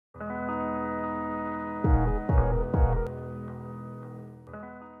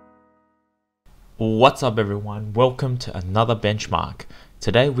What's up everyone, welcome to another benchmark.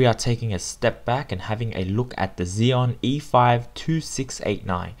 Today we are taking a step back and having a look at the Xeon E5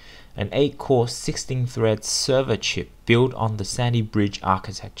 2689, an 8-core 16-thread server chip built on the Sandy Bridge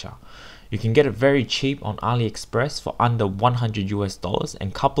architecture. You can get it very cheap on AliExpress for under $100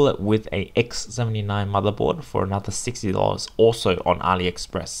 and couple it with a X79 motherboard for another $60 also on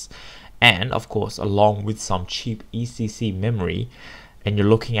AliExpress. And of course along with some cheap ECC memory, and you're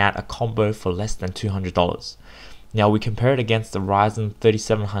looking at a combo for less than $200. Now we compare it against the Ryzen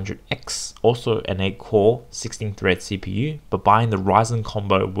 3700X, also an 8-core 16-thread CPU, but buying the Ryzen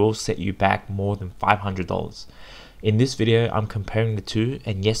combo will set you back more than $500. In this video I'm comparing the two,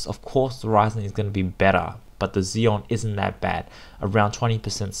 and yes, of course the Ryzen is going to be better, but the Xeon isn't that bad, around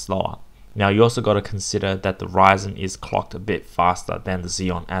 20% slower. Now you also got to consider that the Ryzen is clocked a bit faster than the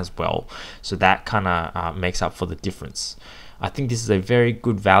Xeon as well, so that kind of makes up for the difference. I think this is a very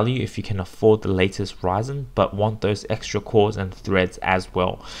good value if you can afford the latest Ryzen but want those extra cores and threads as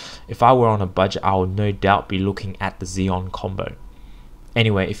well. If I were on a budget, I would no doubt be looking at the Xeon combo.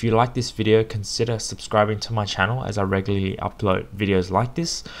 Anyway, if you like this video, consider subscribing to my channel as I regularly upload videos like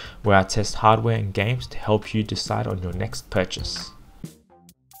this where I test hardware and games to help you decide on your next purchase.